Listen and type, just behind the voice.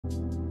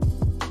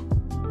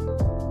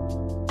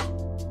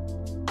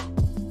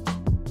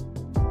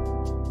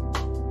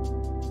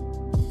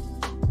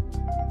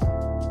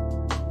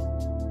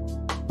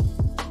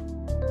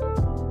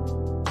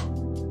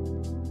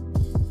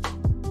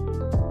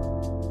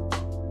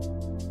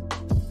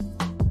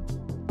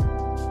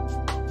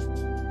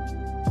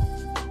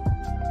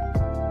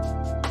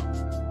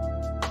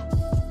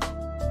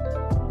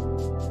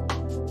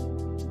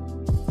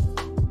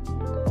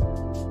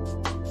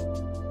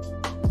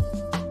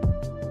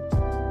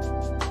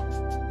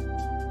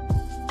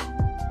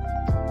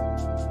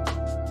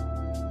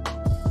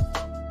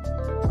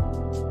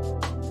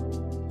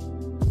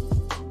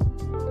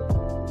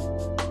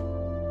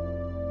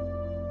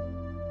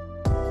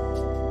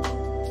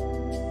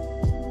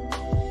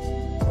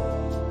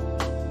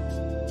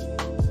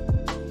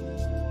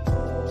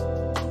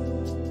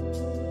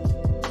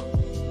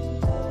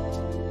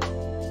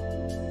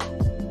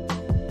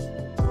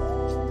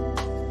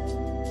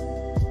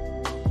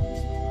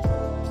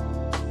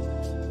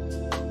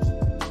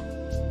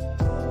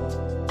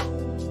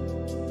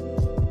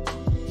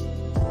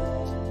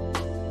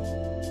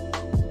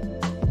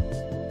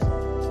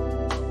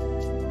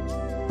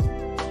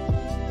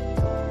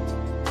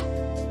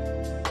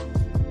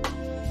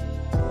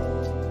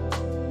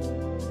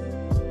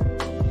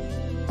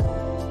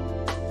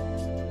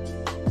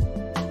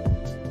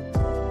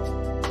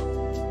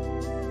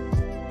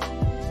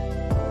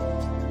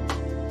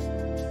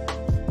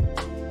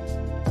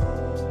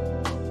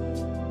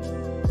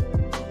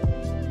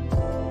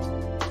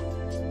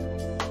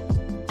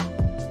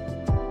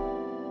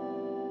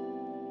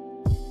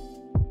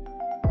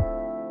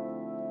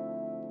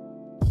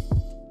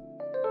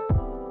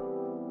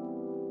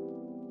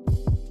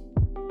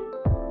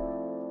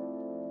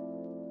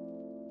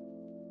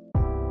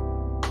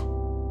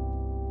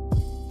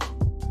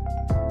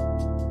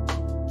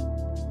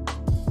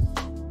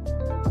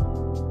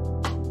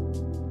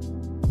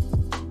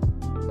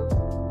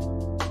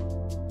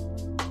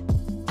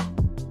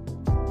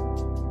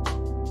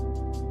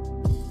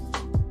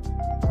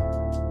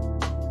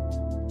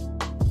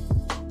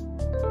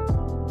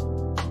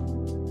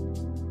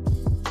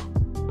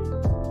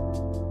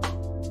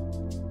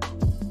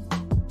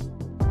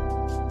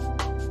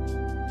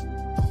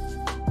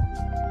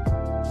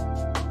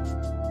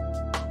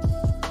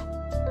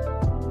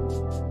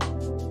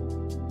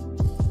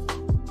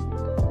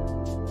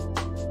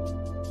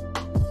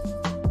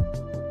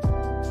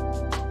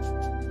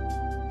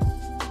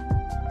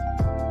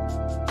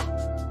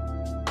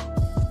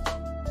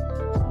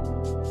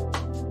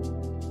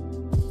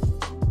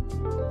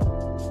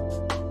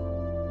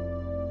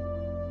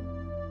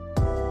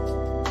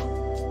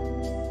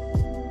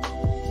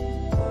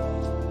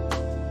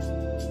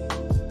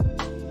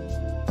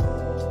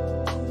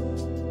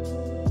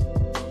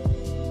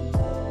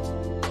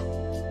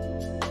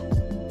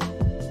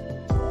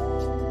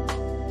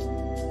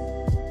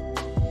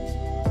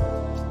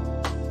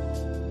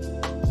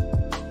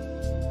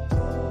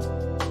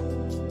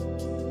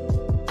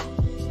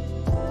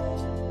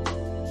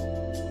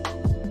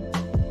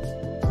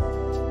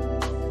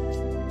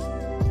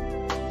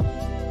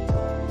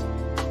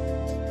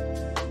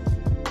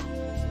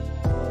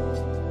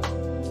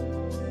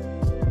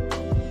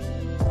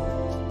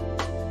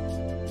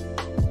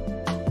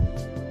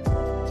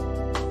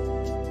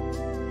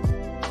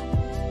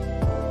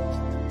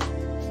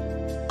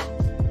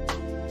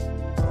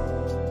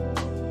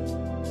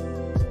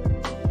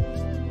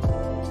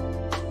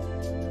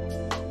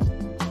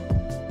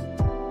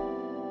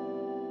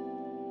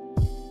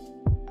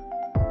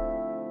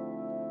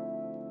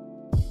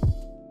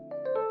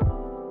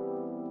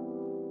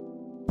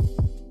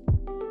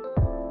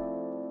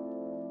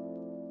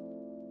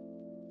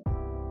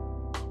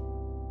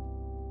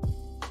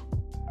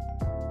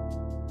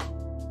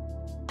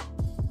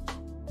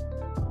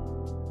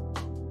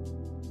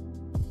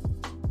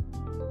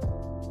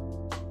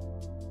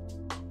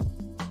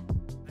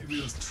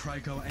We'll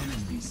strike our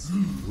enemies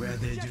where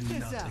they do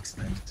not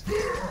expect.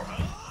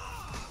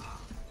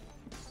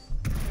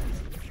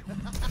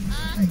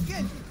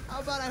 Again,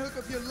 how about I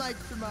hook up your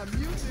lights to my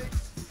music?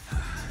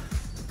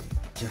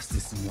 Just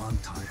this one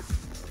time.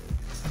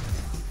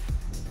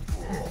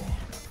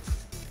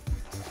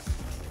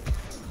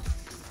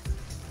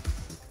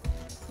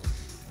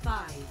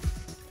 Five,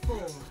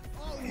 four,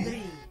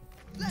 three,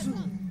 two,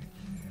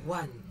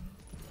 one.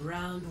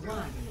 Round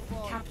one.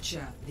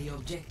 Capture the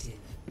objective.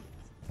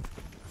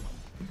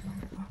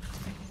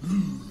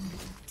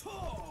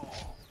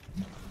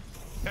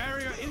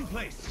 Barrier in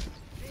place.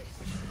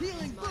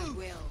 Healing My boots!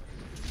 will.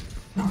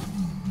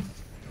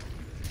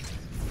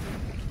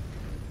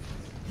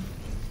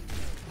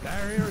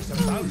 Barrier's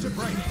about to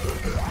break.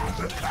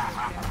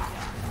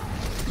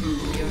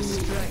 Your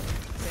strength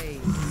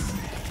fades.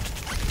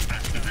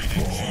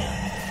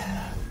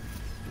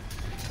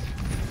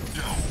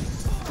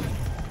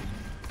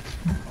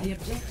 The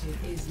objective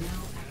is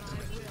now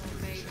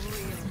active. Made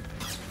real.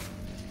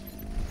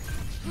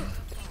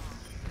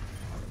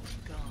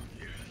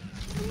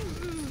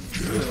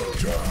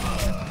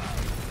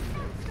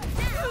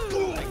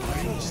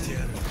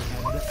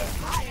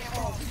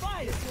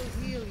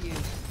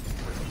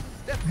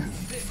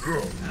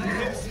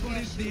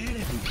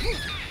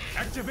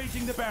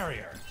 Activating the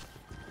barrier.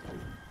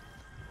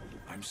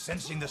 I'm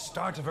sensing the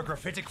start of a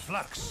graphitic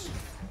flux.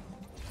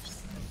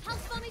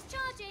 Pulse bomb is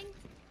charging.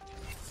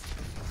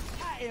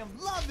 I am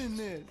loving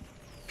this.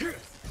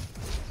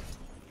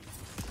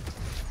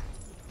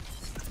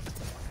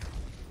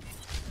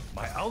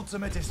 My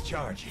ultimate is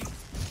charging.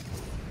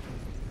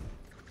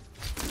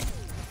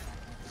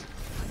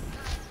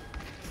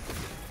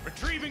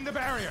 Retrieving the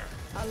barrier.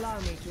 Allow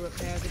me to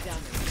repair the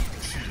damage.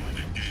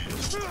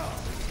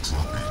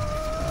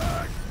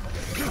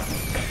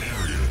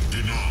 Area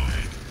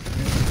denied.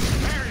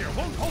 Barrier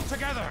won't hold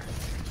together.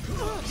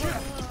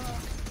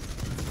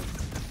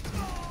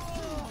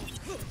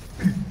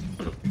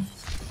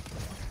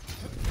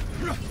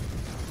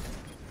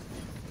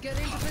 Get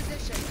into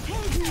position.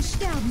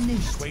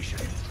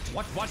 Equation.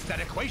 What was that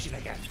equation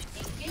again?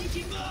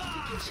 Engaging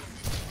fortification.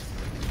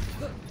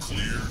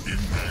 Clear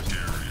impact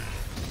area.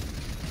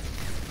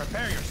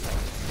 Prepare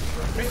yourself.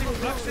 Graphitic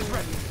flux is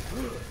ready.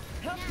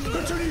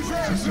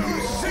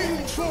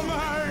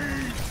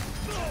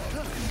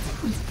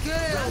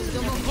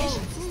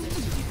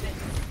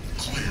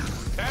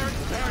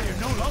 Barrier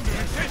no longer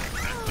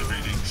exists.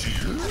 Activating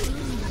cheer.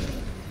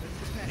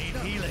 Need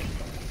healing.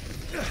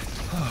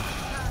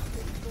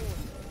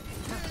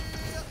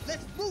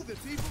 Let's move it,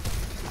 people.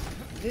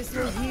 This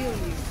will heal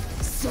you.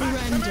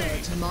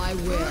 Surrender to my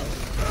will.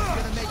 It's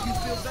gonna make you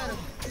feel better.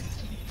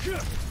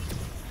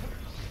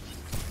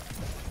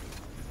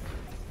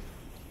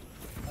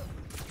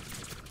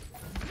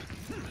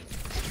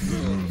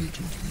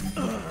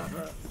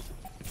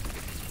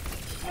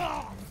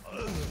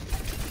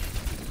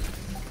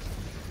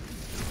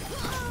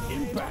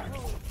 Impact.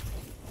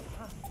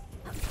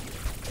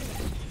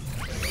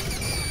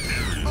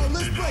 Oh,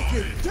 let's break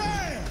it.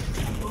 Damn!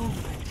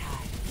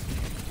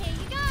 Here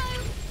you go.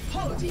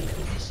 Holding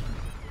position.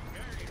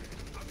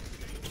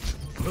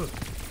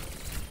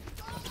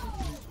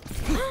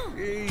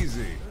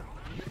 Easy.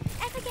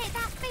 Ever get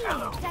that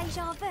feeling of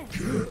deja vu?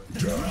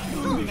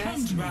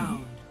 First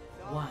round.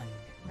 1.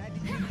 Had to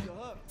give you a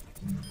hug.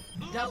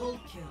 Double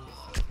kill.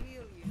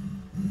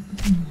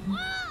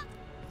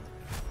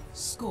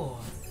 Score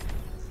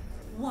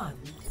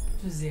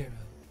 1-0.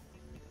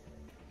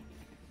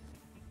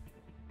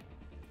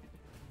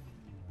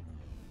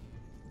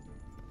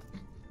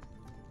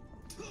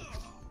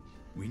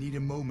 We need a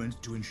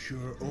moment to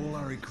ensure all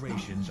our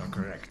equations are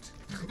correct.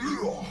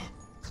 I'm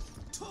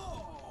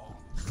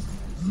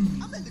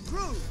in the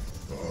groove.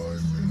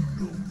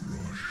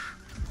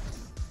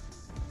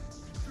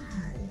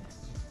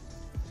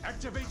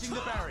 Activating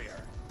the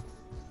barrier.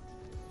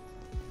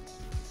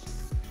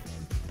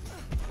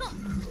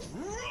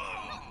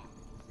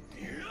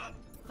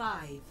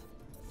 Five,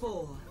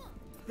 4,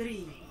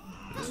 3,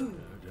 2,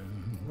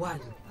 1.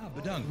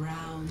 Bedankt.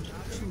 Round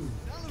 2.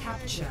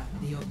 Capture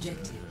the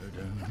objective.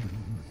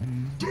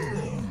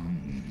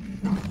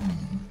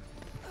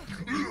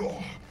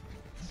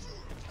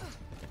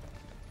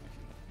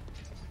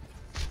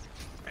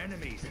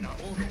 Enemies in our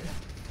orbit.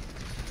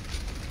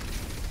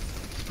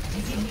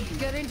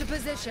 Get into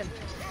position.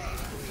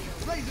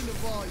 Raising the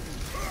volume.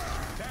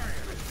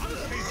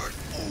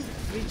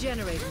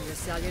 Regenerating your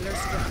cellular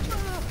structure.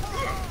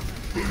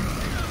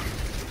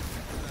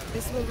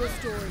 This will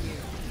restore you.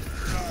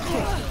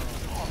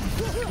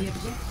 The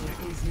objective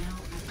is now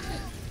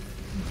active.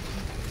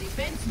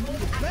 Defense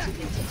mode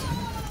activated.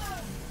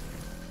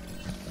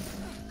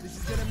 This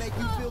is gonna make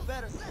you feel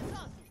better.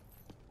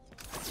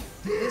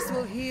 This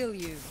will heal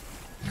you.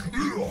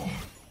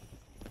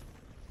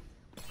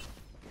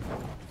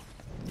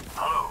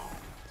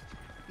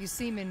 You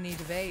seem in need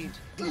of aid.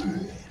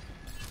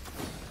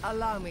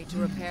 Allow me to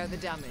repair the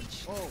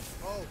damage. Oh,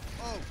 oh,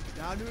 oh.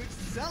 Down to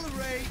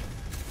accelerate.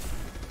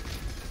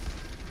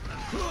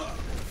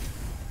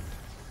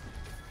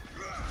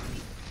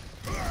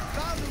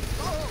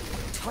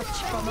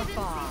 Touch from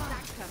afar.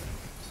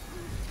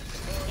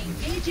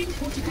 Engaging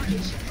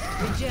fortification.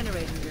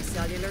 Regenerating your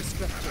cellular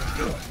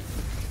structure.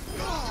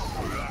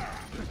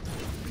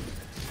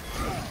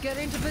 Get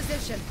into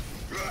position.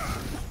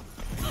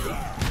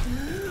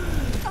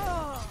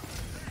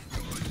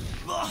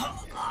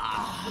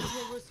 This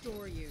will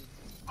restore you.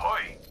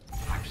 Hoi!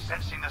 I'm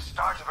sensing the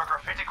start of a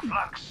graphitic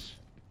flux.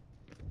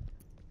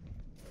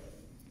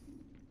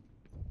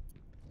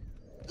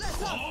 This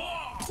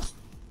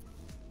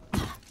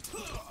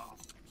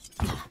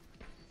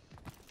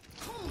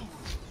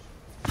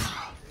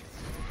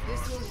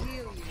will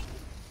heal you.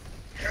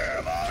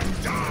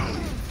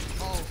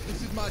 Oh, this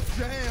is my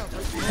jam.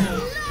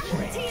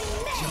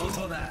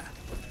 Show that.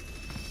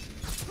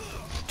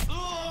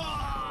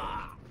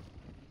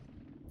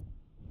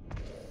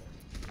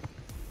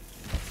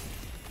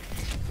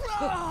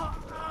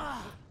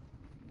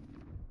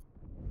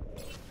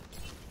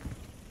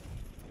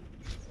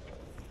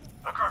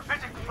 A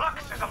graphitic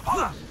flux is upon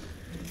us.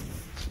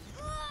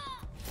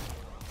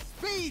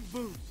 Speed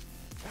boost.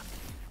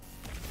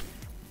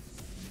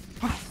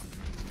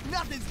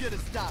 Nothing's gonna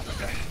stop it.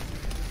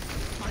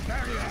 My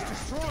barrier is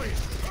destroyed.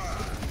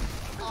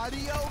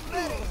 Audio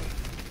metal.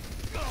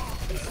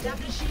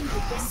 Establishing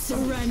defense.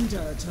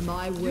 Surrender to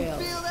my will.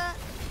 Feel that?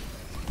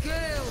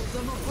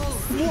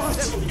 What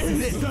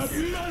is that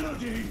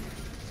melody?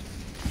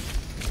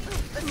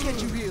 Let's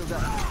get you healed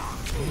up.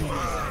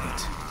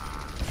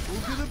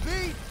 Move to the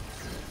beat.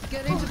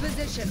 Get into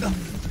position.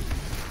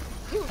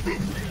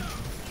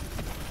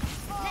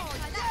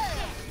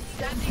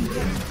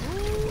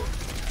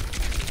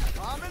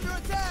 I'm under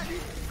attack.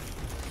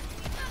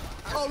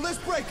 Oh, let's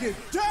break it.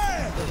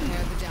 Damn!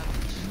 Prepare the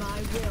damage.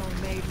 My will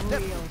made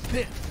real.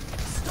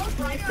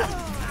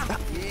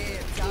 Yeah,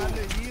 time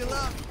to heal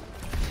up.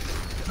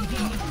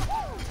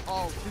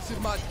 Oh, this is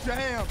my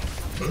jam.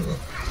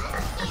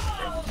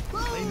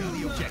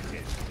 Claiming the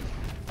objective.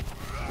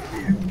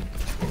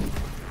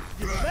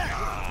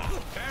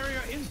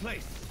 Barrier in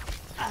place.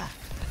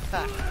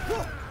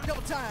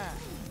 Double time.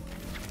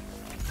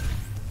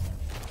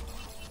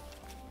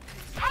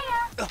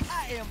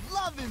 I am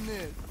loving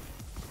this.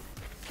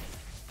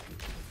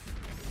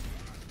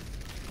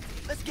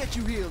 Let's get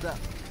you healed up.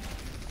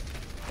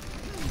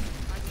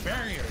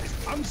 Barrier is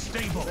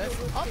unstable.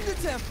 Let's up the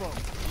tempo.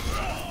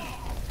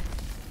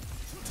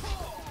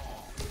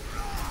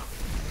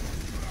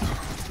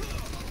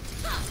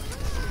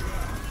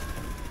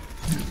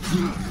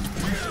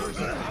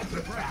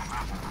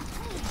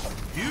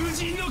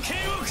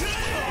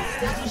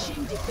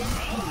 Establishing defense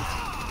point.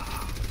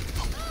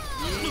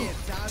 Yeah,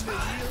 time to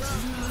heal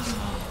up.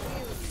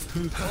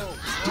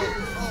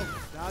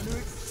 Time to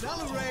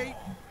accelerate.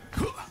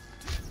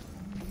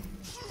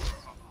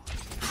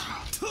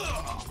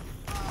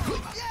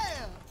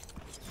 Yeah.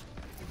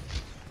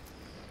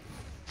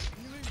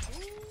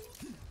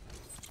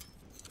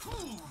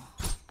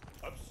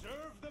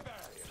 Observe the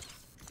barrier.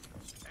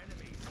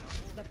 Enemies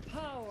The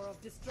power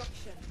of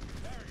destruction.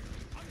 barrier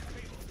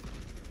unstable.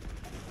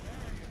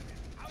 Barrier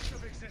is out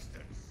of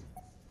existence.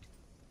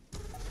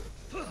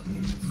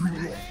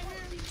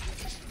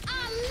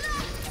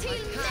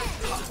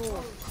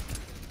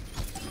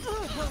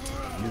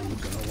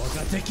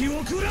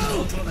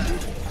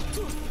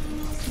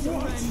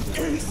 What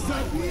is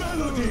that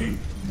melody?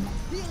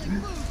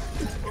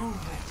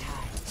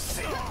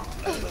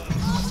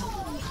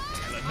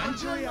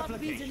 Elementary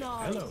application.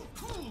 Hello.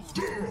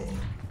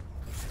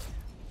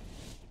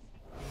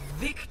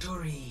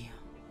 Victory.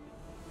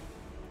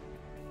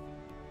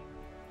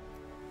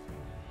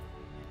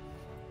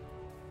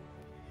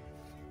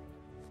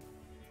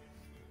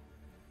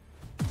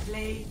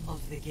 Play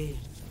of the game.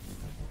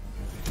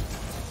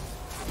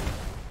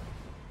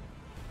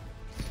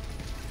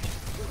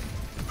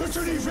 Das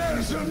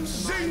Universum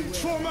singt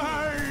für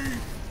mich!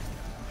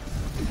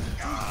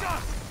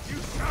 You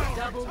shall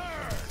Double,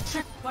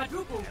 return.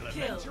 quadruple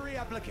kill. Elementary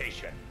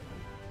application.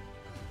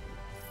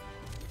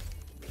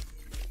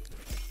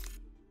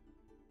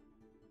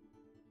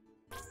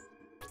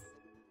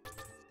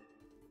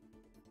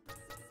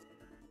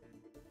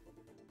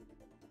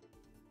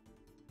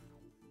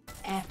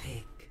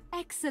 Epic.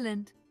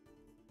 Excellent.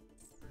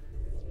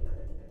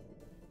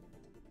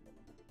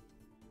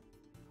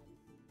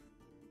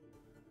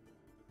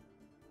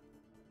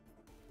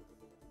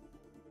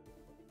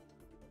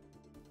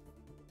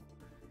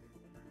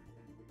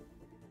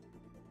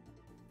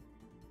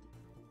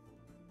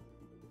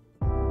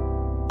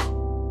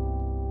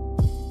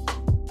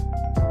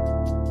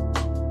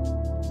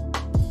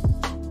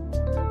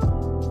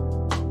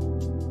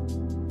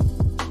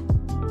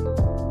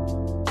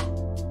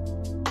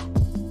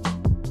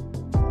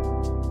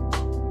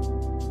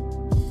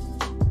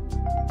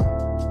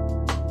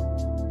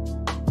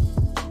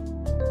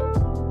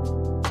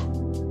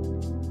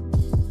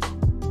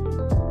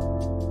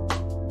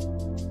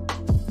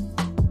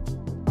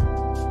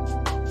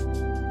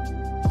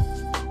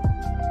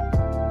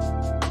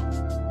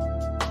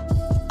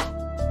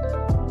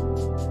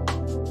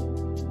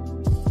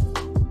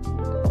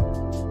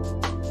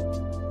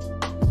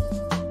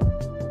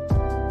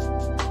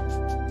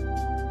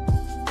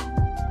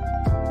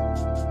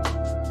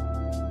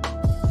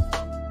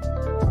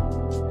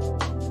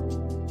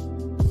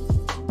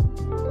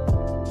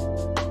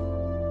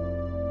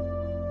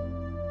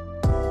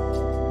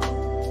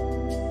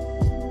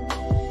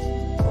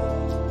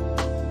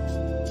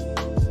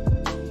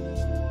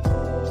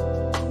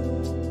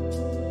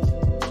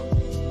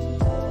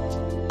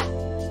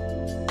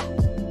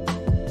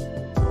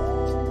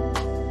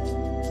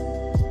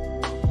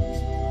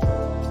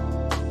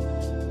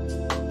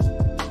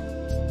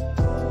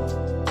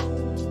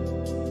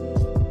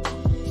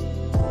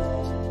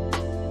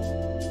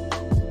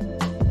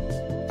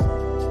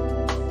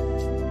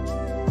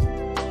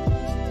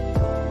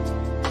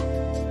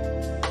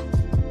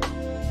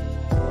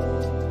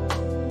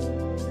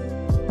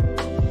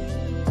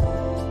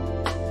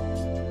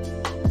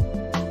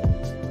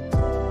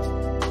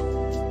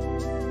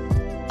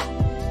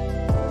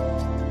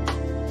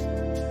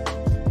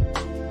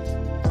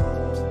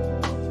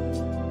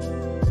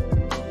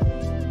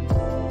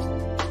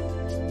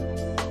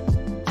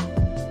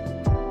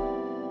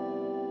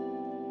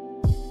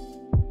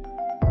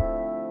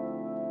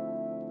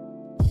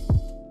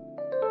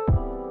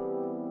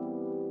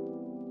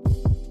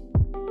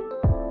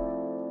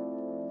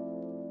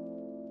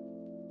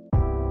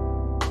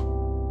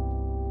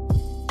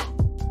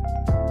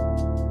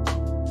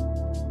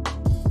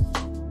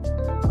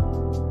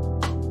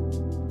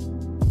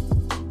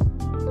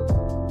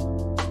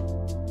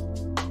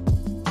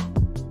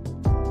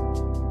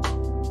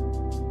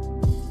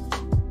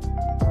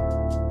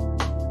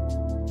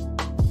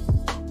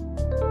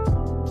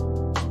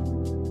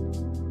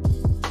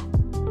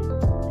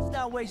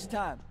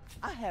 time.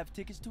 I have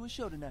tickets to a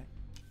show tonight.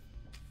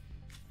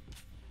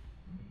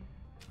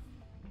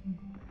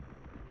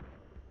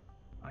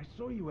 I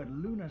saw you at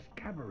Luna's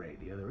Cabaret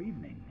the other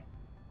evening.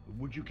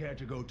 Would you care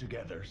to go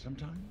together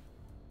sometime?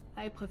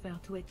 I prefer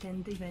to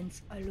attend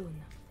events alone.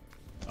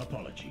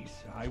 Apologies.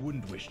 I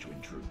wouldn't wish to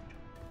intrude.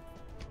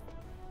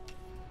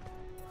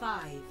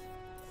 5,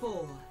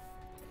 4,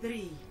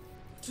 3,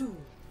 2,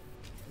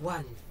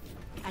 1.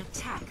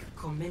 Attack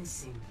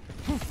commencing.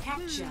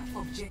 Capture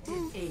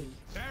objective A.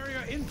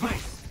 Barrier in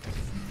place.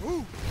 I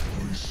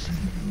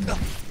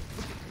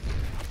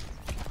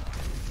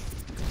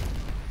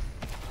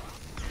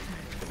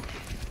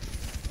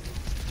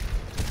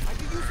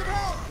can use some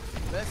help.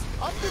 Let's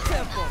up the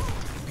tempo.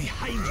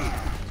 Behind you.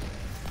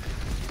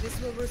 This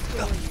will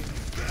restore you.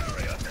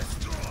 Barrier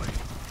destroyed.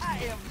 I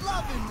am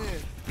loving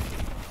this.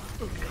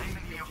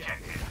 Claiming the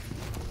objective.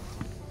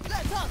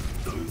 Let's up.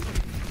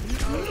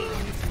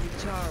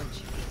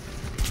 Recharge.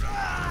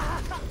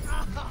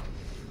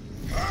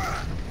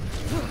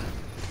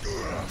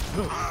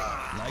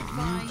 Like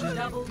new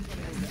Double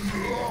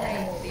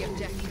The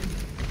objective.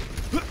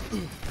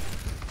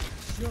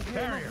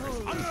 Barrier is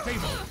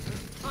unstable.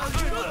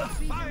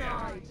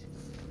 Fire.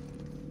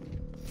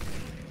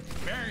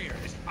 Barrier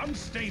is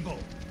unstable.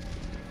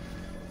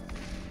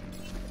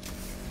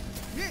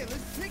 Yeah,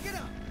 let's pick it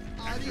up.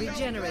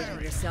 Regenerating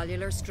the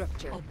cellular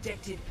structure.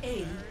 Objective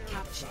A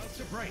captured.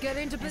 To break. Get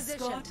into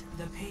position. Escort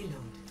the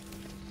payload.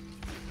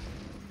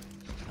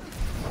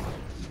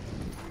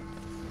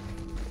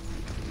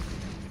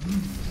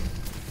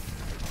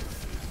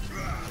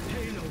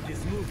 payload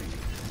is moving.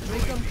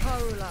 Rhythm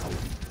Parula.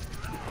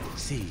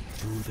 See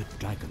through the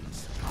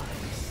dragon's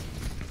eyes.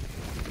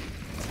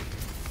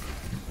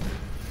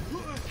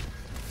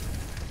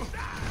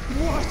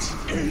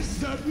 What is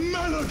that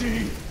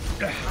melody?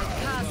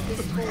 Pass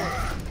this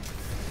forward.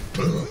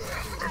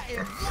 I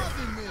am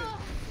loving this.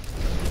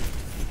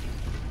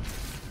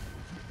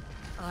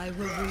 I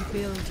will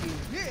rebuild you.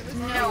 Yeah, let's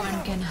No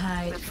one can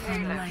hide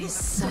from my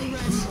sight.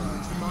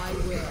 My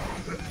will.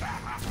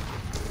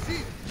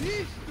 see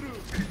this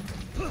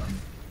through.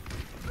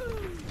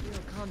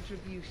 Your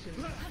contribution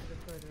to the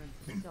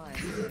furtherance of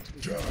science.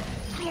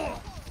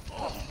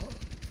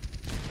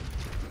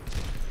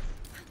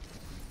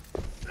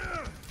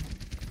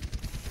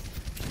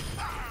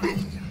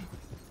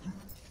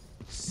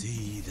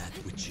 See that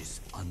which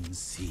is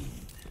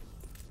unseen.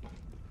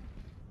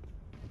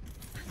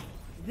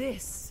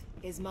 This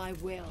is my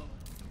will.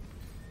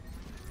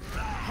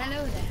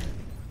 Hello there.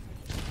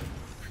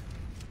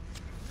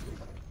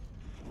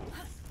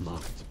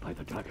 Marked by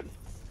the dragon.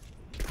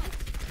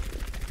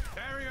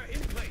 Barrier in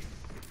place.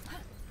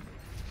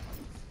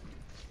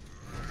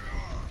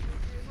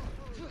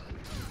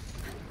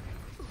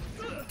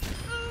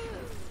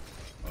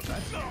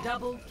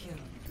 Double kill.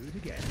 Do it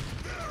again.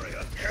 My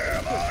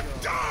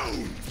barrier's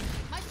down.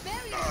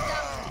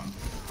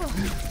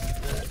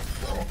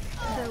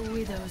 The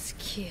widow's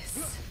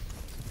kiss.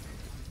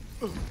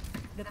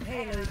 The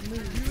payload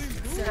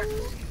moves.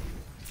 Circle.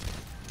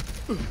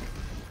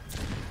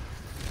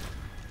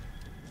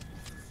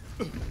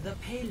 The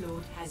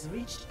payload has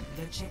reached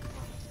the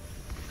checkpoint.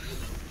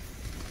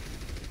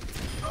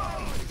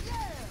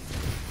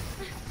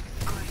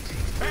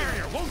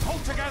 Barrier won't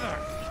hold together.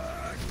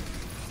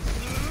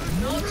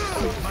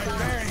 My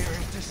barrier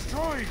is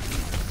destroyed.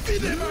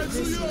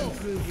 This will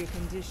improve your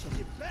condition.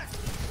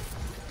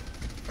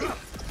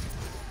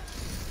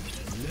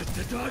 Let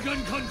the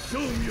dragon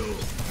consume you!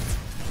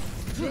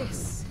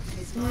 This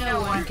is my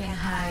No one can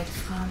hide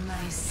from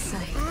my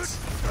sight.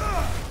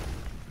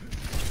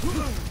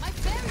 My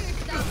barrier's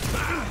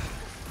down.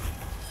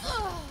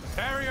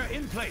 Barrier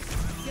in place.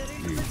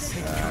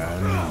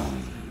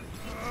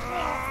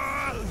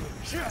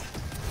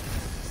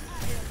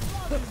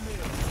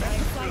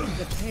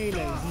 the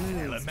payload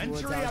moves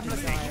towards Elementary our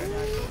application. desired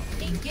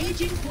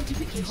Engaging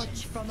fortification.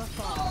 touch from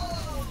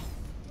afar.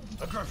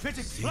 The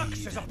graphitic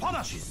flux is upon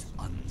us. Is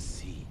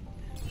unseen.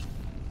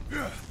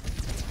 My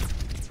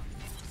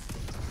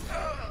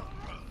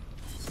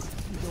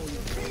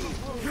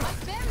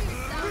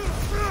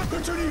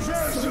barrier's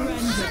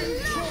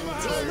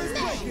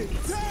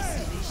down.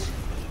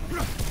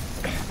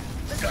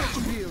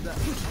 Healed up.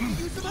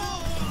 Use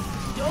some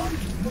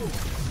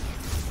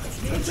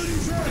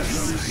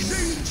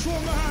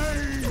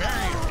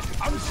Barrier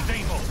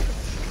unstable.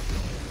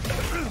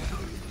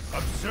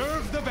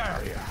 Observe the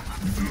barrier.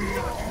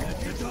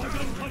 The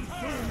dragon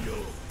consume you!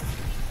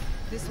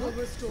 This will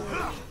restore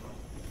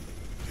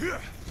you.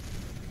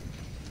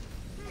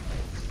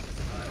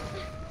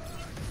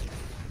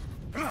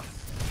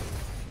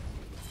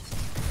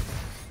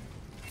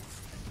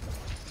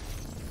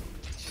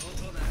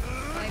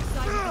 I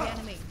excited the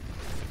enemy.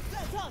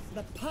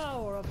 The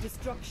power of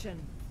destruction.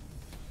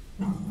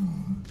 The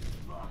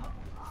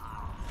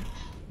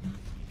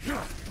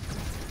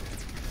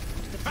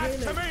Back to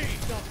payload me.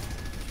 stopped.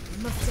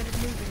 We must get it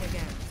moving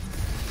again.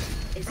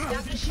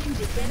 Establishing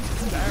defense.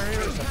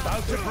 Barrier is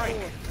about to break.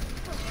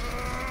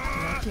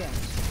 Not yet.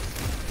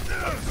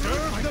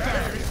 Observe the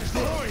barrier is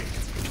destroyed.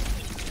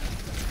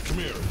 Come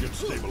here, get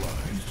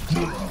stabilized.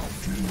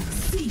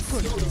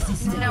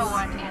 No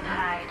one can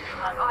hide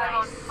from I'm on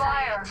my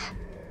fire. sight.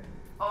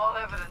 All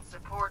evidence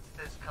supports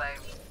this claim.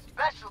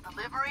 Special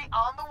delivery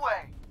on the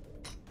way.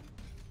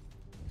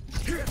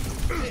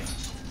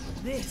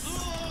 This is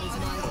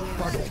my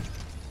will.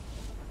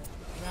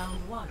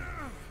 Round 1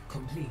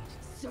 complete.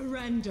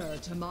 Surrender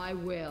to my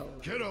will.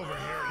 Get over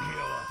here and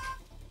heal up.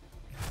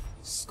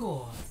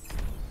 Score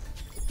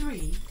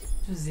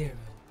 3-0.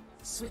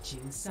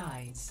 Switching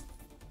sides.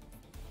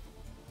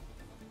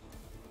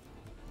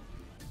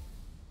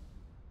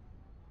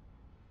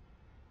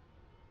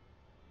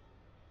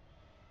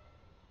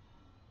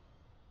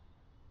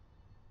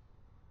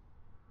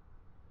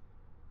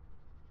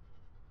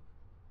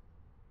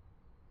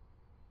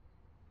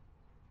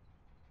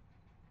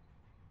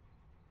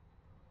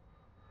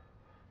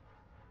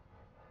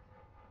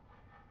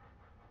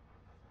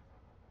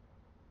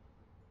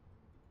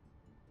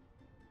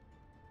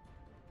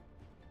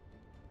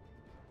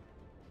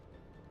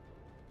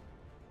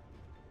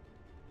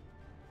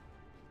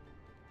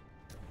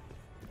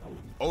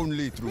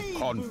 Only through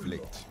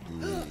conflict do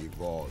we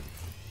evolve.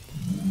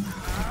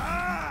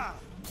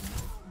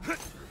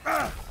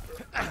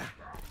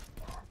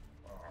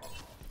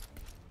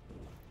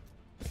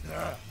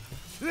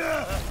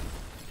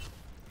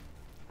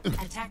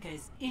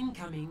 Attackers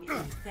incoming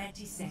in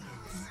 30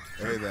 seconds.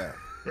 Hey there.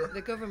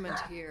 The government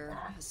here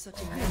has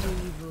such a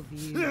medieval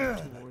view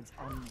towards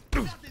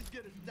Nothing's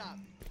gonna stop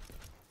me.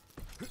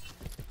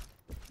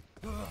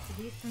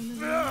 This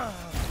time around,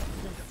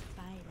 the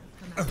spider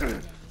come out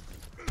today.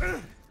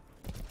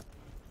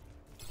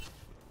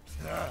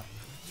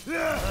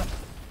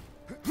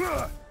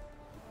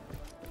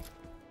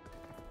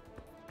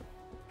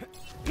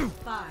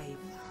 5,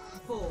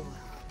 4,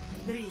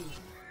 3,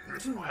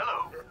 2,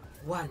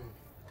 1.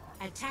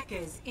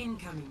 Attackers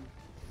incoming.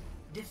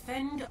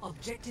 Defend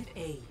objective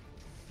A.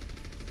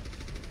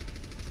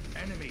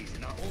 Enemies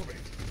in our orbit.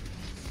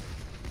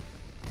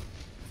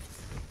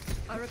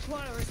 I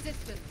require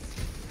assistance.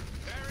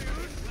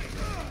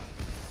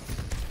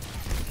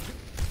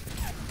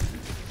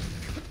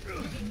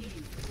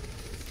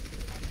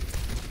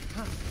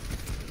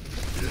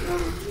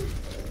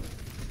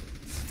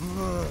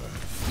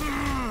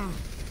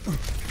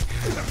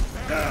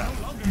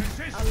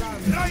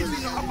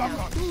 Rising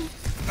uppercut.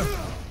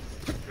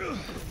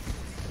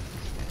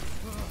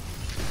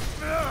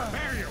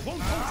 Barrier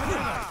won't hold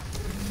together.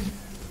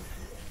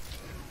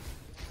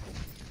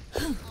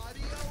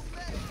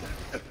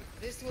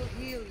 This will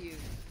heal you.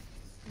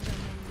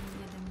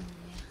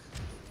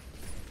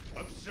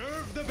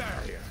 Observe the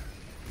barrier.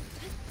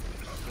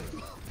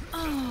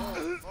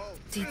 Oh,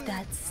 did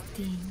that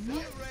sting?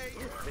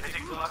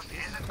 Physics lux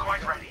isn't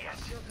quite ready yet.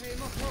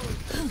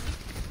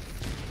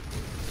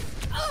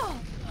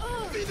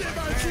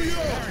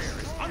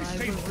 I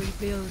will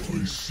rebuild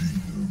you.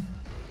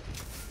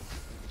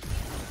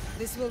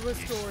 This will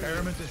restore you.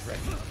 Experiment is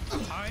ready.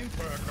 Time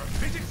for a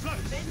gravitic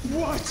flux.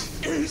 What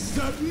is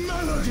that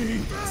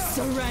melody?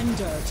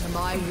 Surrender to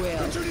my will.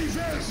 Das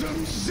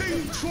Universum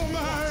singt für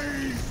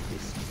mich!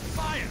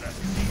 Fire the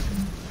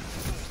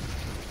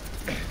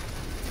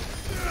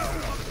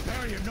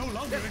barrier no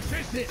longer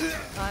exists.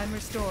 I'm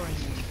restoring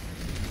you.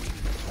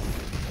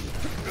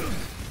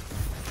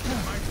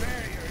 My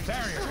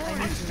barrier I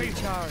need to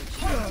recharge.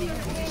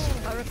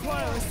 I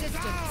require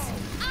assistance.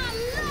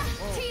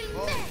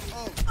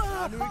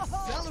 Time to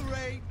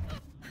accelerate.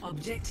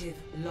 Objective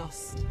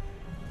lost.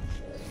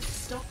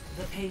 Stop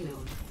the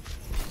payload.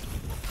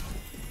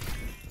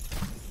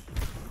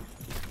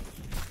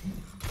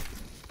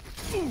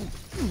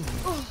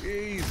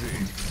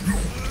 easy.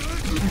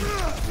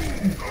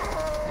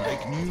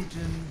 Like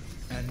Newton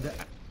and the...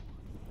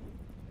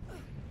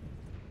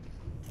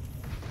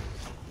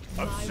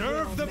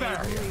 Observe the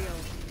barrier.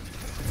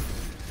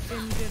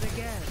 End it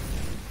again.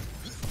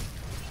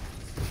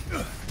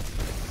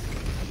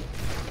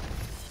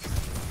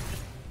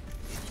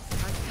 I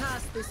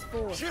cast this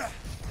force.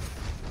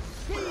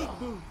 Speed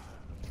boost.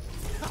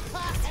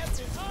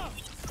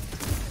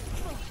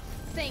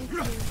 Thank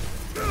you.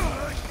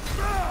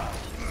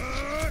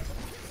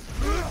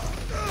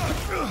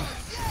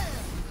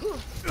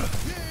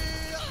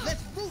 Yeah,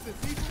 let's move it,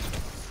 people.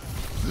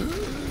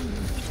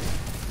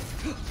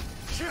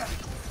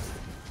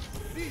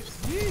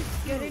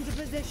 Get into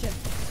position.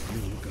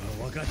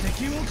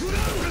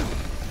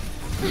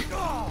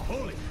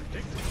 Holy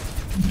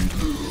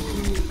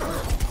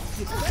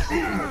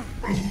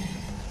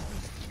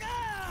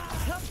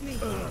Help me.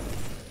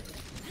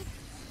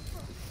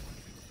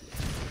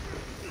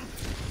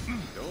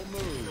 Don't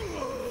move.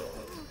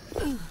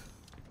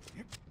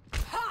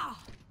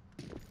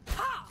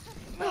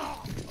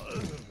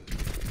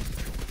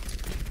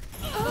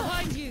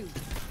 Behind you.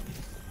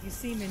 You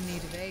seem in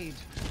need of aid.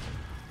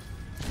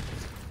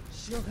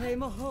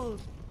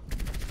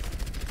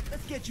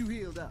 Let's get you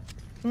healed up.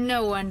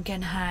 No one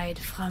can hide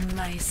from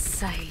my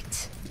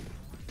sight.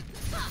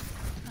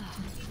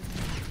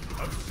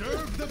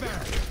 Observe the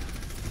barrier.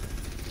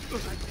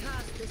 I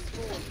cast this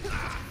force.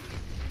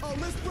 Oh,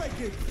 let's break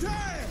it.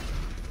 Damn!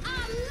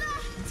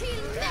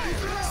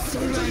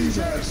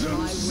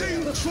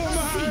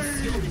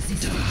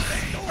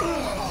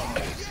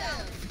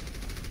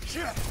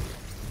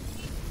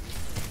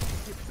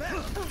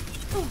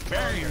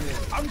 Barrier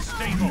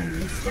unstable.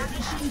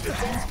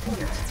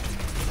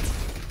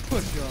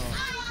 Push off.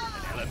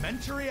 An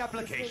elementary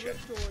application.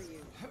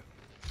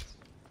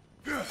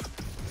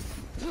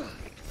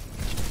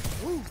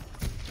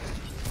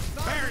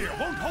 Barrier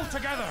won't hold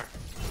together.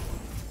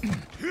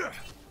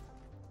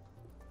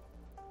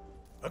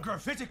 A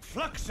graphitic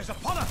flux is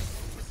upon us.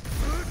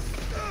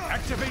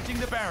 Activating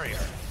the barrier.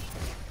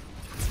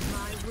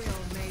 My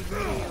will made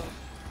real.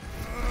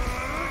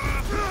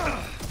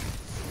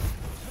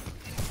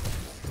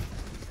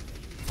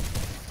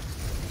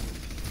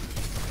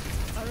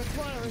 I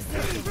require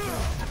assistance.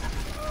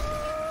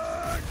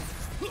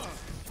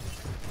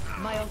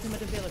 My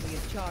ultimate ability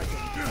is charging.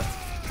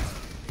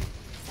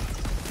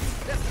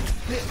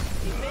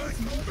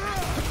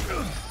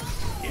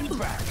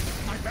 Impact.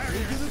 My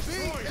barrier is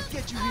destroyed. Let's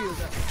get you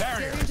healed up.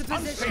 Barrier Get into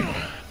position.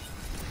 unstable.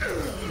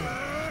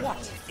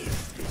 What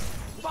is this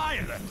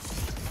violence?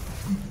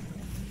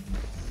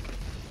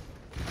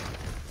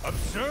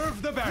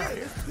 Observe the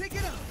barrier. Pick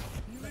it up.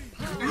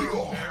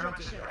 Barrier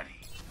is ready.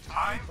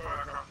 Time for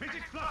a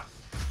graphitic flux.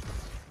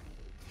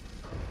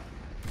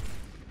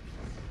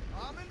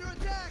 I'm under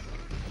attack.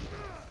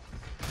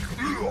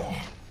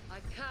 I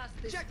cast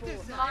this Check force.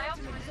 this out. My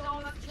ultimate is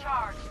almost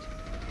charged.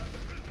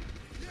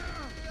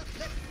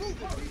 Let's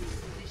move it.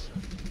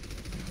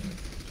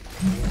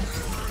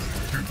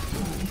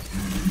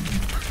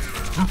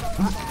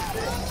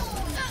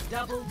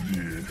 Double.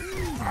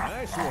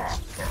 Nice one.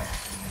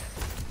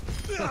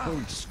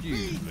 Oh,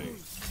 excuse me.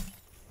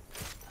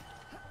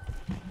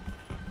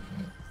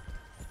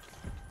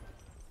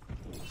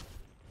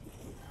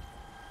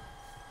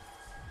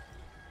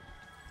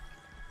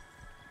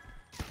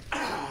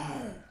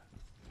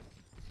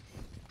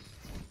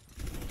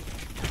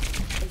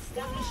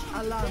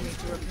 Allow me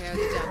to repair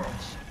the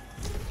damage.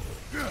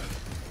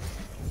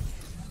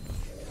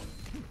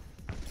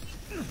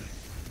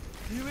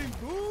 Healing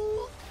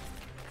food.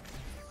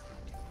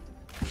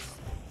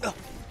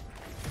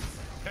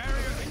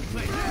 Barrier in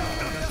place.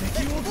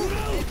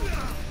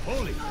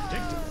 Holy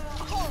predictable.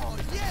 Oh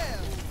yeah.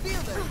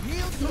 Feel the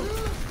heal too.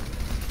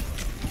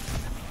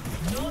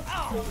 Not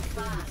so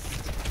fast.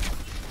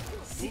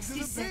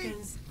 60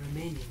 seconds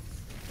remaining.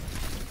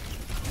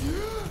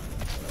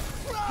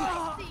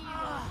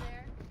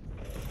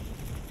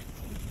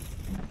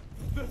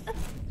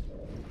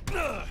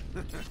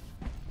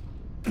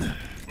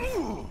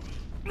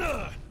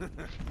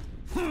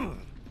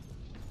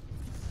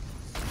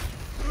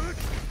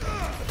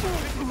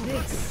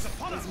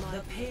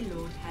 The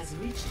payload has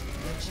reached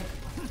the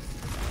checkpoint.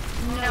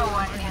 No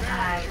one can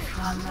hide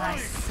from my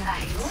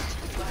sight.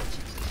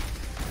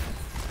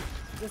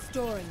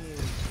 Restoring you.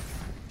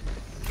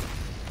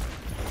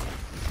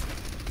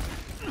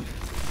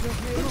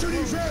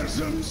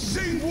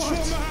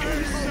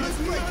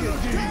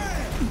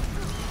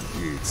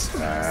 It's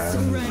time.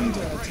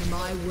 Surrender to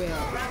my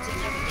will.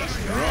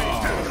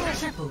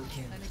 Triple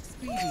kill. An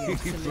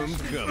expedient Keep them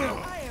solution.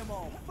 coming. I am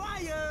on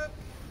fire.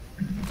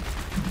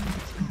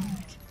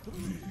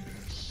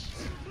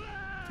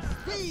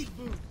 Speed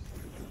boost.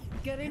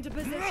 Get into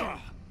position.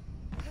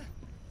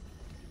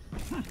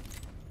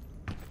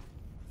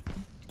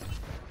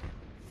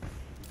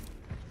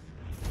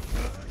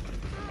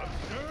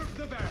 Observe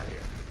the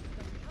barrier.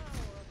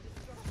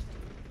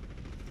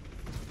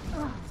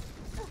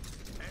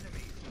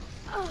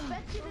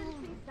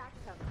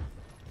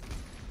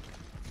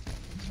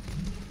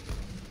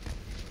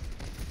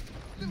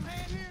 New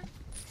hand here.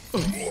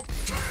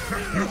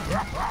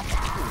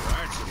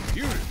 That's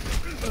beautiful.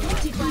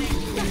 Easy.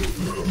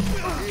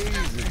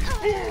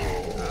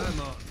 I'm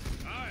on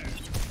fire.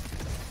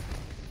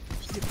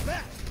 Get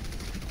back.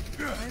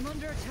 I'm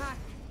under attack.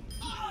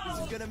 This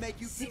is gonna make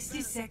you feel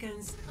 60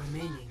 seconds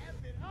remaining.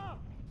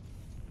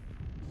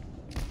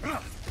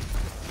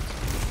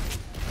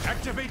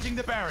 Activating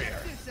the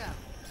barrier. this out.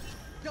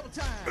 Double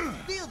time.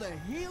 Feel the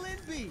healing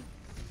beat.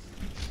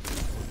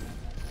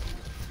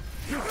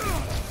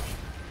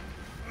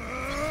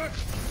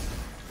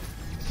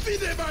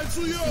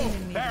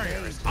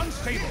 Barrier is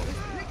unstable.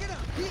 Pick it up.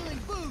 Healing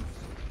boost.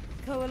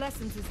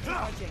 Coalescence is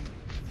charging.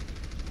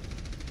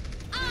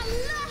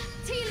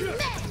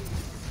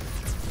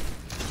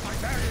 My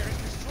barrier is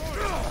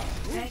destroyed.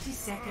 30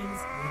 seconds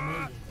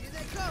remaining. Here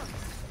they come.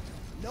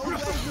 No way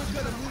you're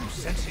gonna lose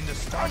it. Sensing the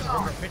start of a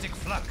graphitic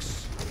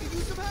flux. I can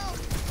use some help.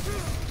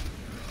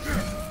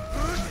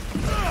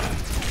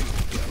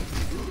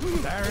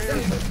 Barrier.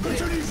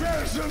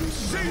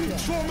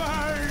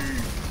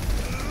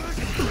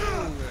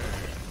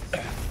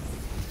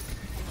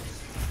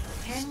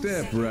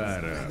 Step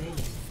right up.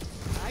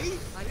 I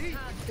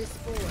cast this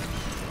forward.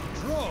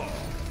 Draw.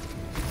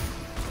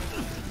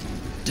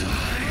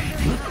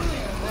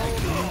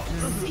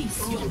 Cease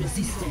your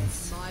resistance.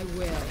 My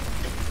will.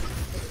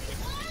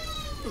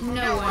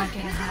 No one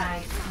can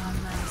hide from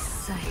my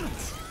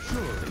sight.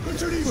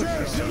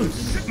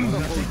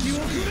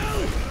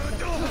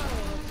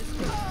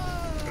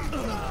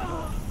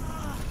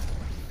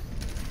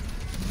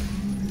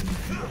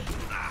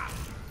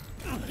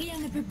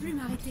 peux plus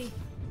m'arrêter.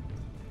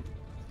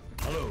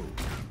 Hello.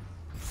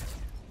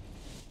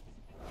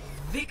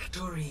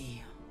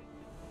 Victory.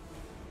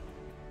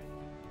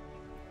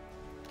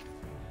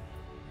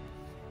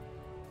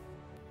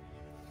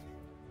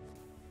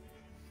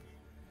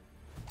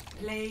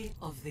 Play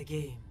of the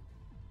game.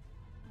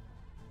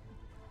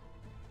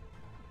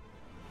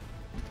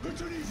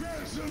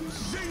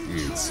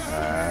 It's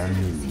time.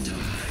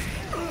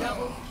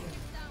 Double kill.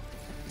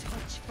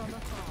 Touch from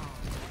afar.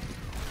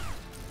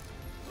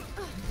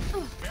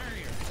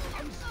 Barrier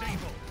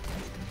unstable.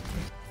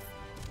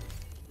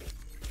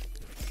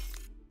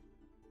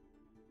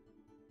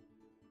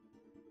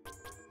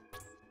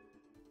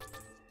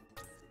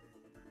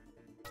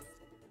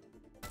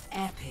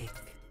 Epic.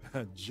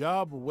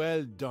 Job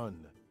well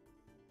done.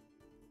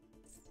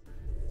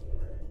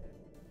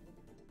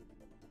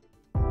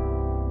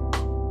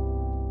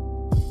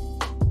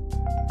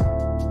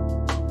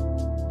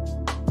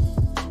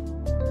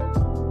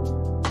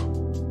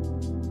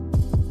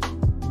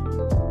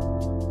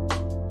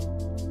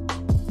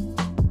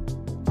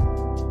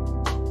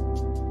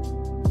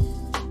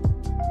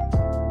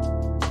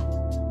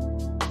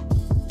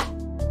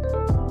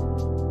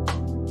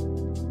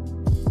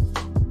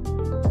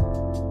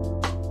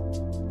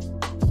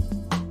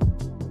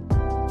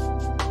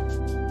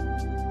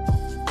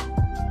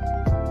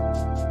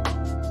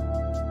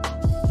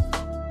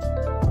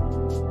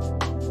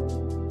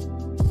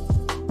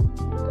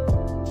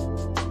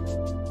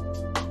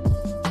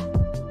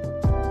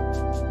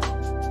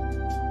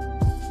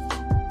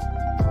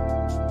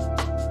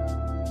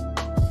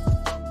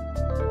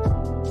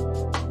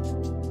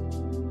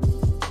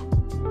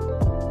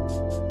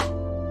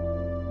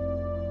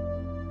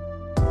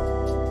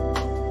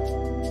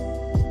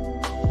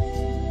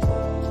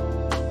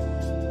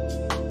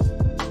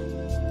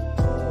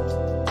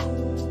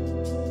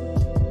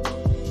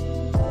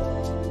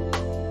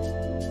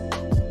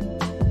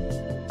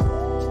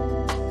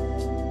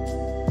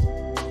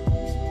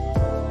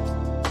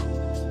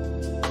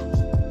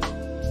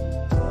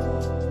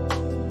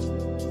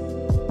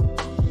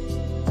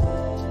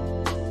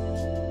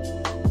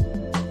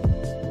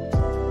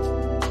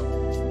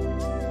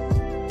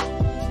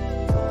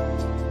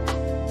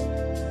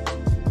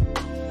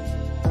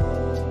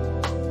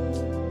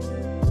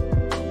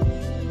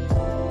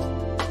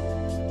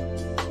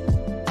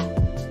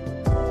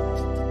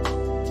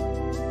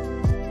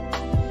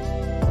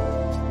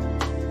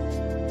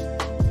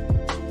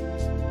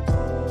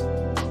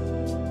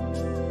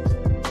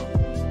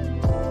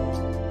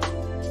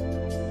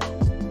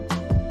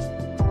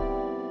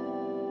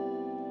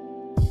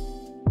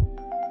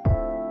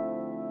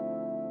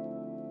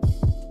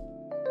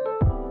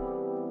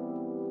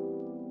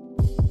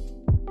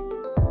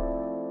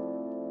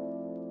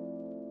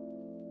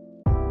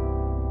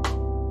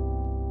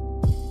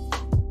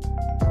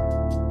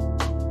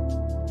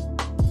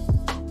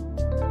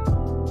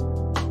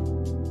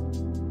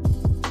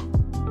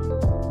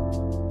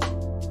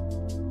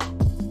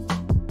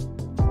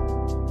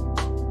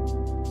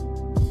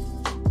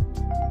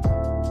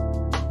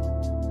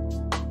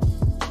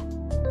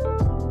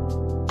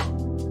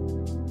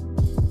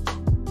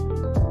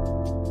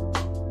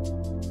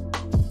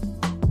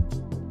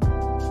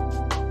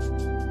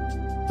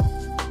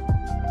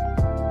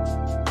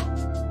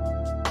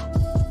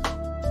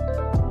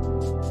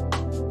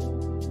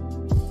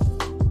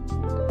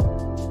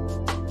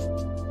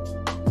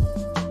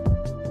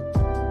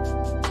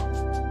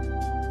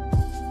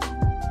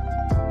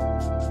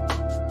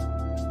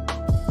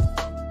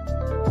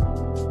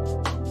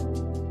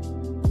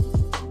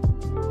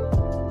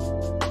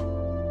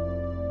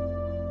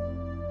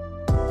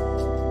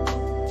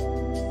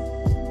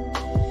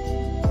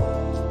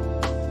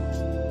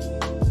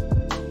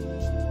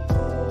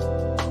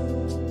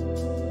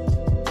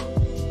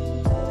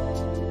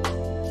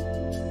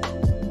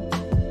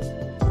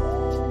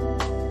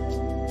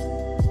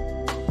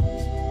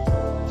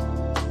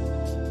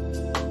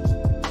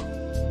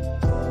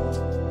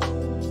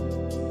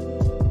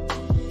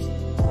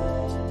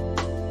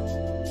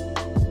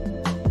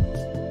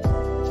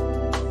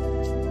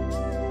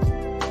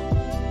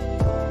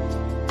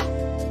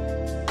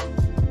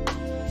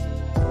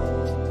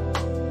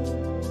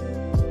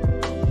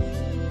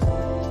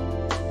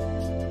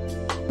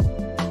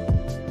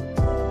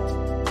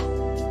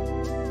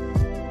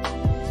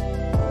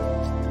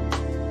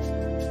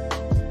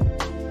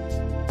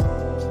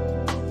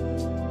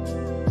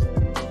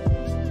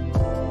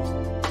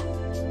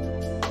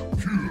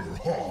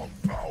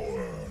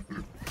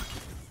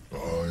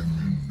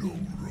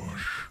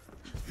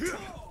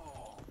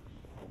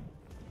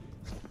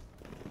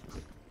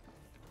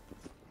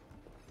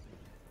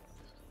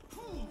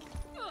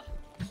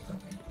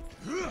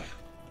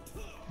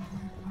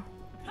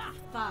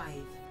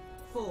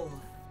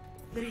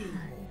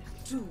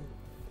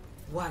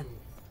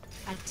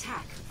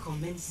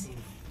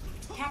 Commencing.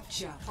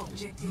 Capture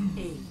objective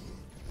A.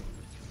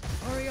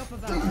 Hurry up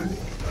about it.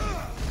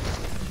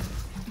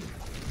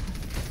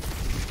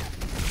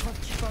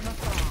 Touch from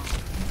afar.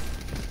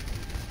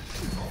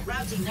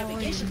 Routing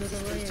navigation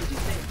systems to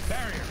defense.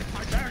 Barrier!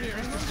 My barrier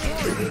is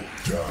destroyed!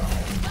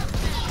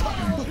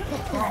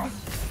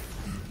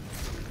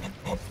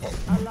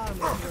 Allow me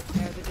to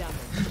repair the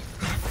damage.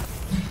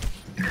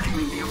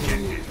 The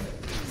objective.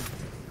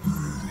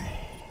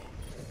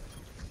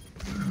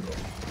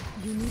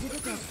 You needed a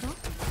doctor?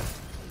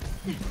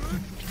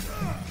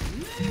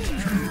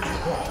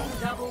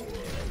 Double.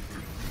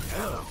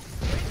 Hello.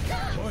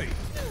 Oi.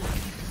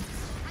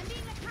 I'm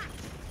being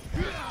attacked.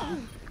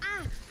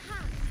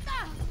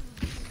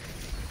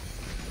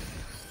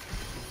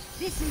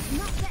 This is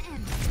not the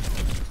end.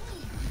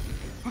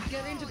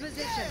 Get into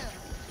position.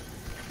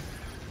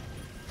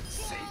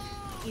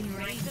 In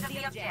range of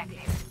the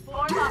objective.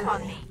 Form up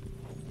on me.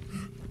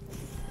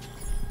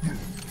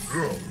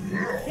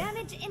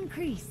 Damage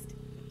increased.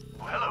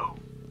 Oh, hello.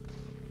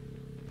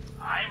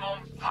 I'm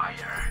on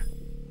fire.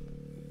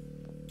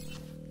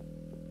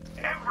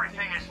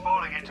 Everything is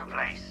falling into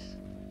place.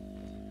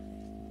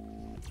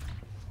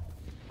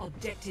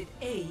 Objective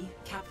A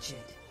captured.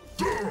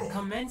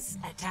 Commence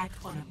attack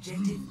on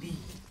Objective B.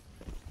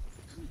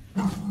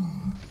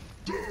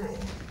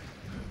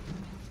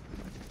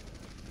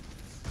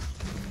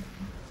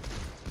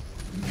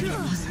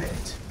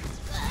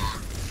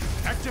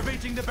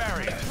 Activating the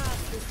barrier.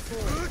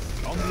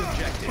 On the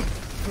objective.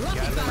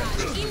 Gather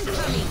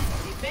Incoming.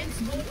 Defense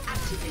mode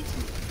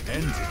activated.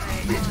 Enter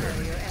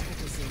your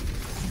efficacy.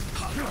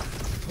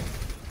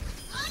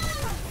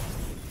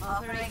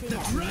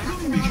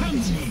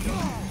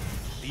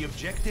 The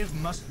objective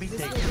must be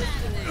taken.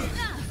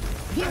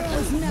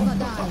 Heroes never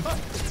die.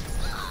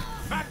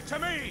 Back to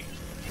me!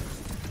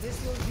 This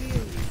will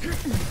heal you.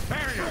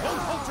 Barrier,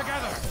 hold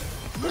together!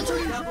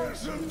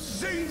 Some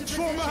saints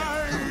for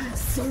mine!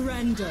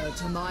 Surrender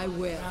to my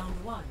will.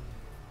 Round 1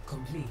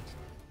 complete.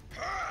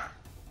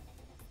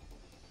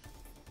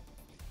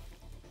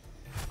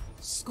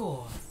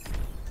 Score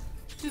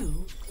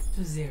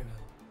 2-0.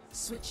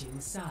 Switching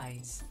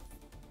sides.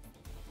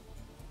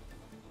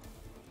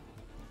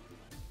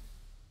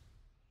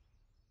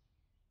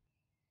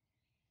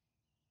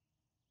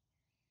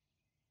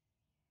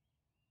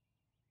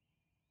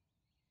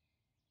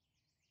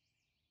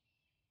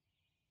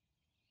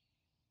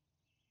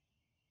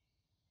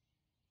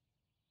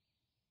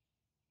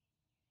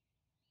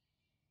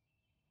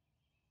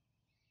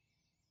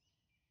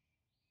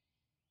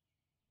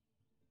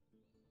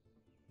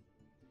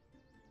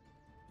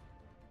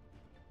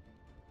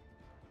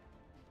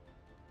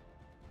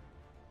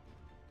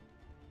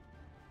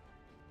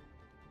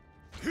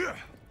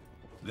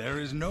 There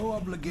is no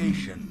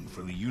obligation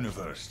for the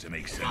universe to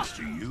make sense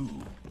to you.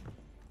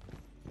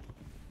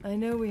 I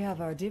know we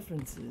have our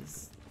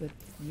differences, but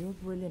your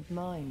brilliant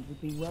mind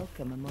would be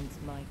welcome amongst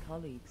my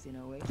colleagues in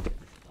Oasis.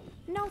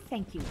 No,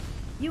 thank you.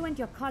 You and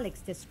your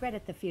colleagues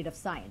discredit the field of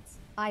science.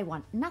 I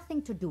want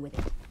nothing to do with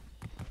it.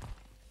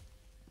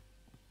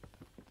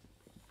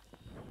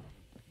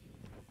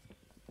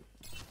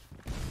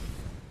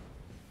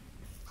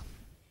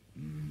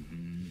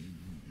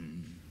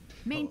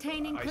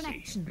 Maintaining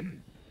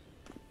connection.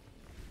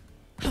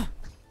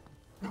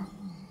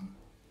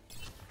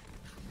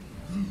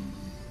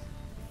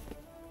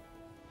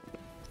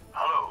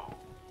 Hello.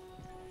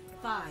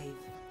 5,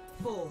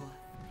 4,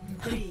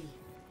 3,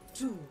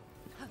 2,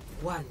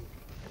 1.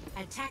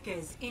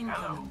 Attackers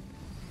incoming.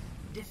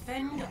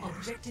 Defend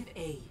Objective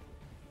A.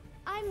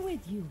 I'm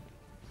with you.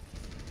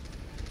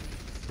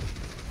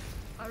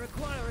 I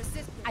require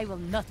assistance. I will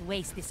not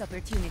waste this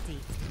opportunity.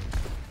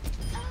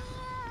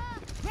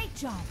 Great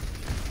job.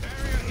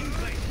 Barrier in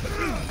place.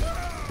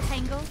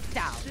 Tango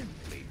down.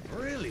 Simply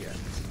brilliant.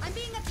 I'm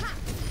being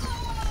attacked.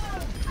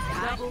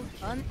 Double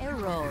on a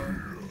roll.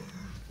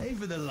 Hey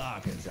for the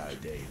Larkins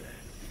out there.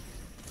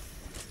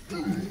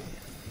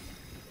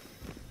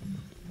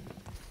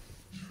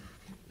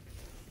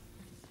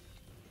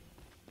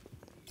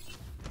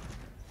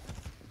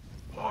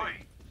 Oi.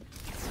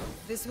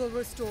 This will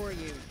restore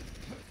you.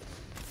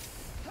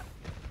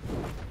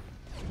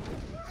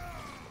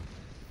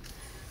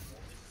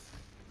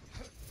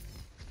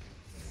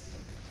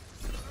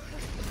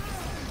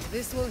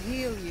 This will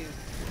heal you.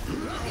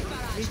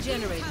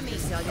 Regenerating the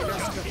cellular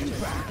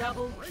structure.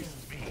 Double kill.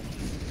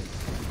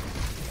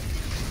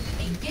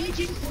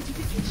 Engaging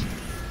fortification.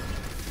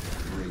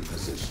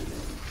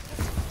 Repositioning.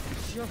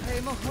 Shohei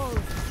Mahol.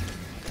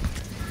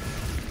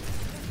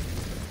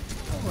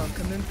 A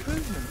welcome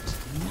improvement.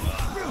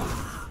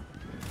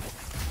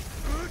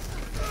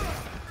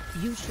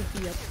 You should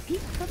be at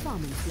peak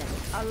performance level.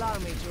 Allow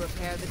me to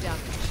repair the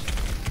damage.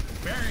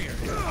 Barrier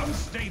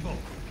unstable.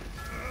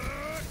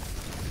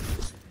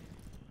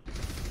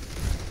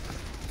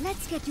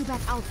 Let's get you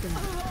back out there.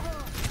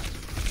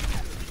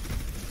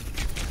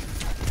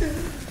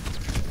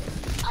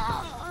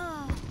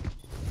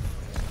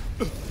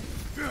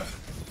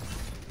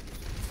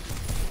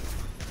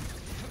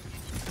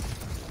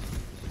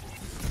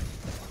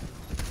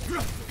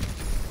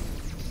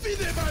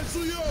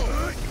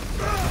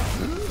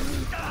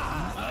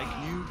 Like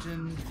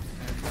Newton.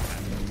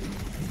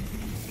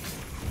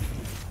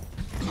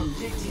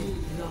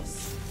 Objective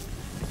lost.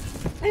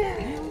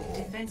 New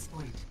defense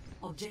point.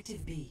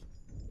 Objective B.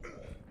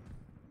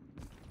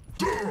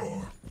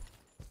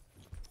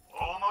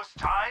 Almost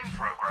time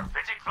for a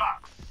graphitic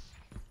flux.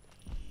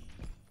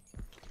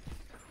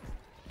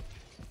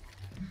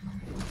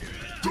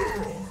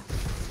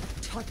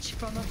 Touch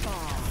from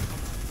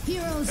afar.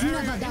 Heroes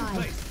never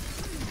die.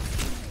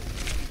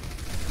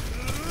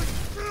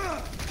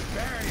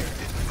 Barrier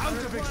is out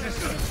of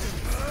existence.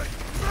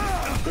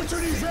 Das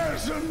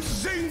Universum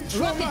sinkt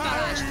vom Rocket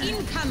barrage Eis.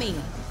 incoming.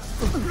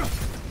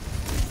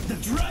 The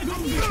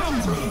dragon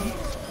becomes me.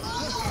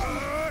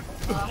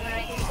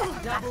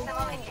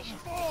 Maximum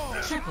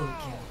efficiency. Triple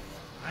kill.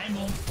 I'm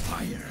on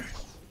fire.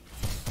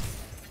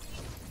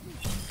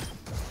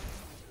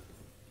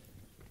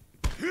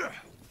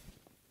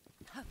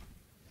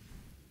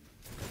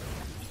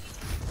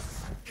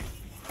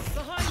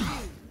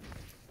 Behind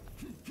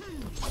you.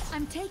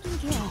 I'm taking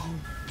care of you.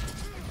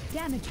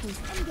 Damage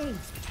boost engaged.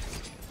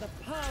 The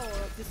power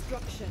of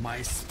destruction.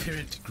 My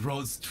spirit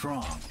grows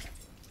strong.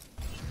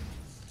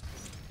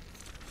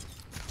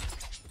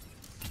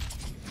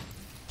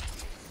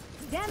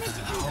 Damage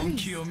increased. 本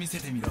気を見せ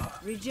てみろ。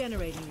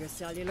 Regenerating your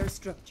cellular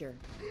structure.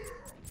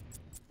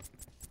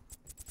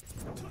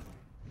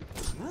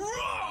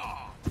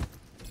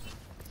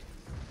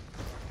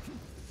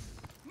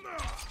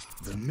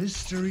 The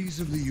mysteries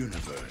of the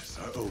universe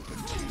are open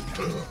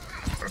to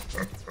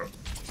you.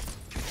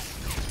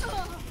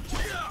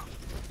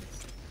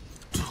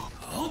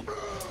 Touch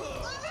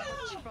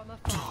from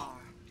afar.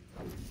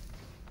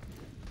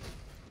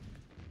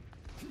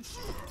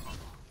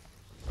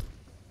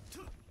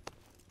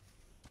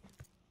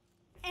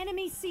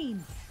 Enemy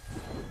seen.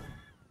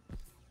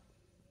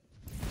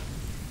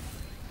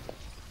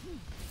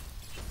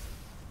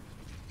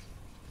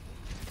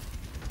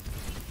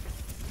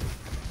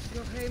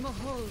 Your aim a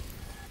hole.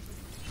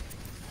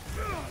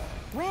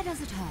 Where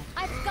does it hurt?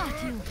 I've got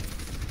you.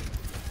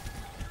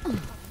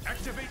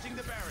 Activating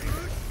the barrier.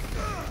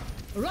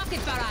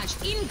 Rocket barrage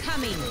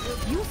incoming.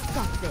 You've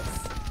got this.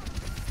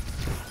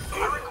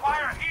 I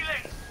require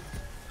healing.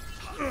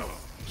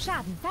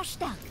 Schaden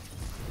verstärkt.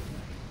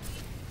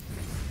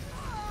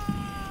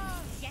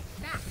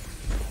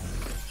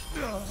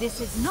 This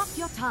is not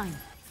your time.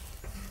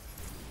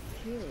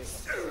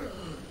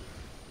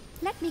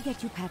 Let me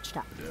get you patched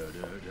up.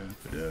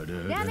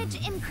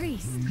 Damage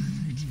increased.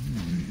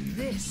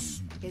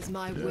 This is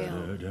my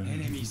will.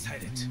 Enemy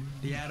sighted.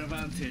 The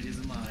advantage is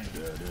mine.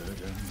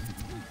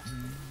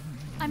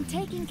 I'm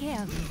taking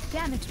care of you.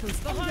 Damage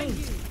boost Behind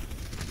engaged. you.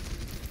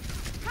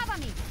 Cover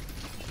me.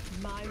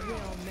 My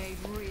will made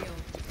real.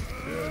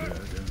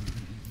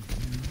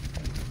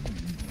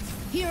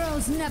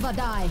 Heroes never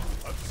die.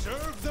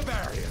 Observe the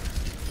barrier.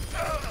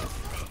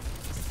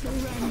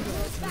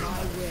 Surrender to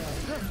my will.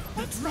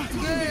 Expect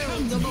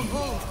Gale of a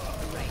hole.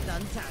 Right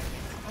on target.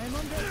 I'm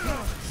under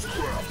attack.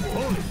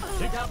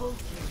 Double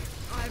kill.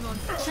 I'm on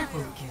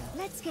Triple kill.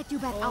 Let's get you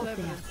back All out there.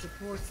 evidence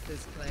supports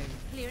this claim.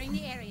 Clearing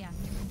the area.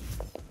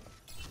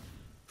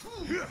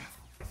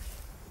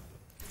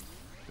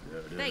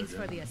 Thanks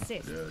for the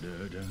assist.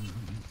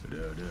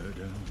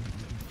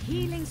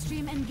 Healing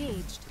stream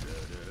engaged.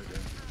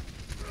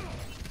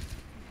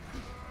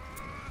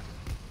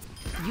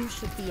 You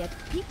should be at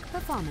peak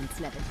performance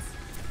levels.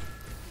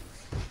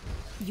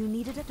 You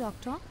needed a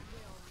doctor?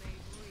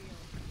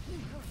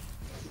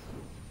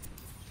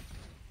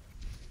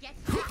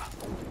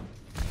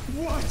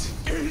 What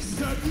is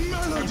that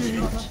melody?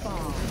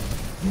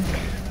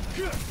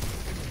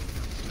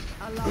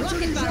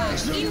 Rocket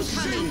barrage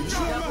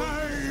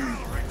incoming.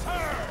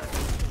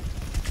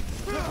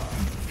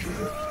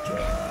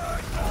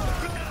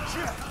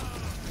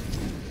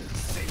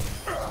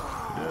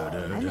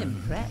 I'm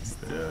impressed.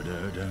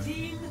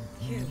 Team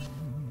kill.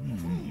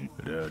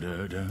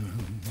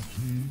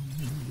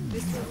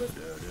 This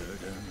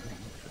will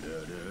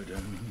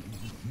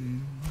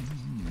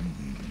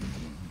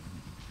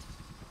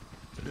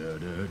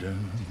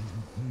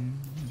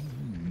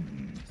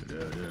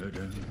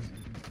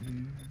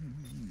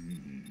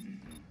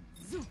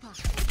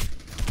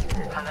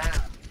Hello.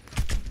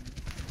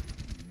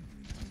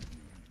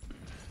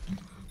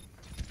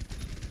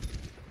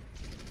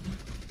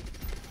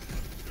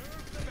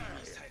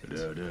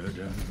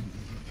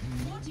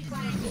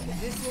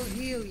 This will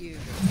heal you.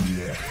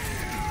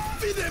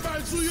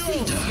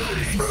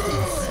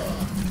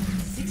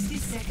 60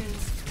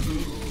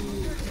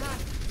 seconds.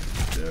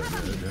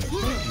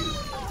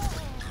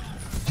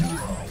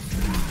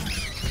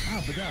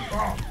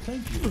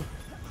 Thank you.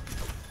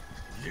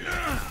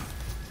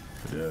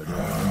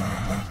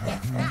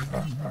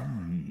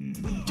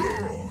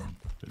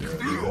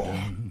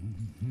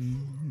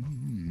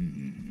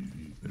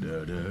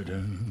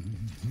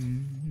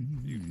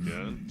 You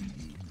done?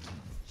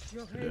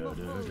 Your aim a hole.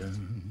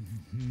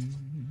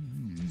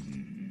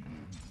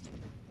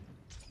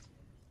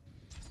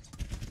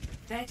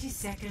 Thirty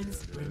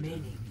seconds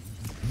remaining.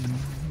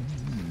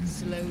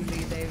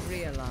 Slowly they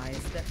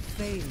realize that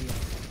failure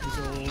is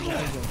all they will.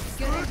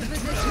 Get into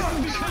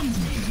position.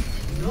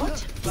 What?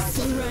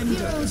 Surrender.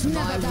 Heroes My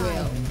never die.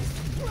 will.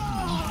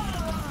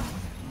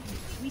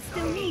 We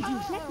still need you.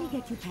 Let me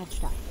get you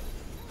patched up.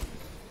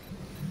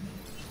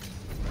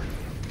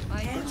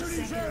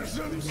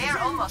 They're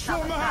almost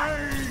up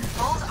attack.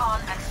 Hold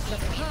on and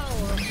keep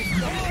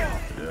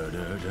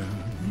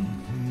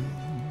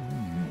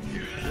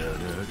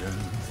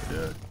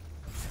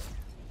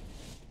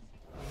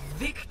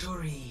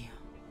Victory.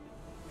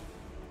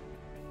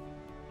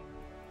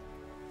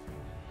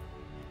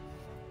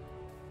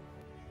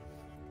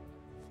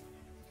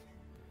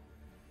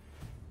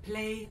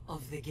 Play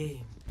of the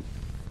game.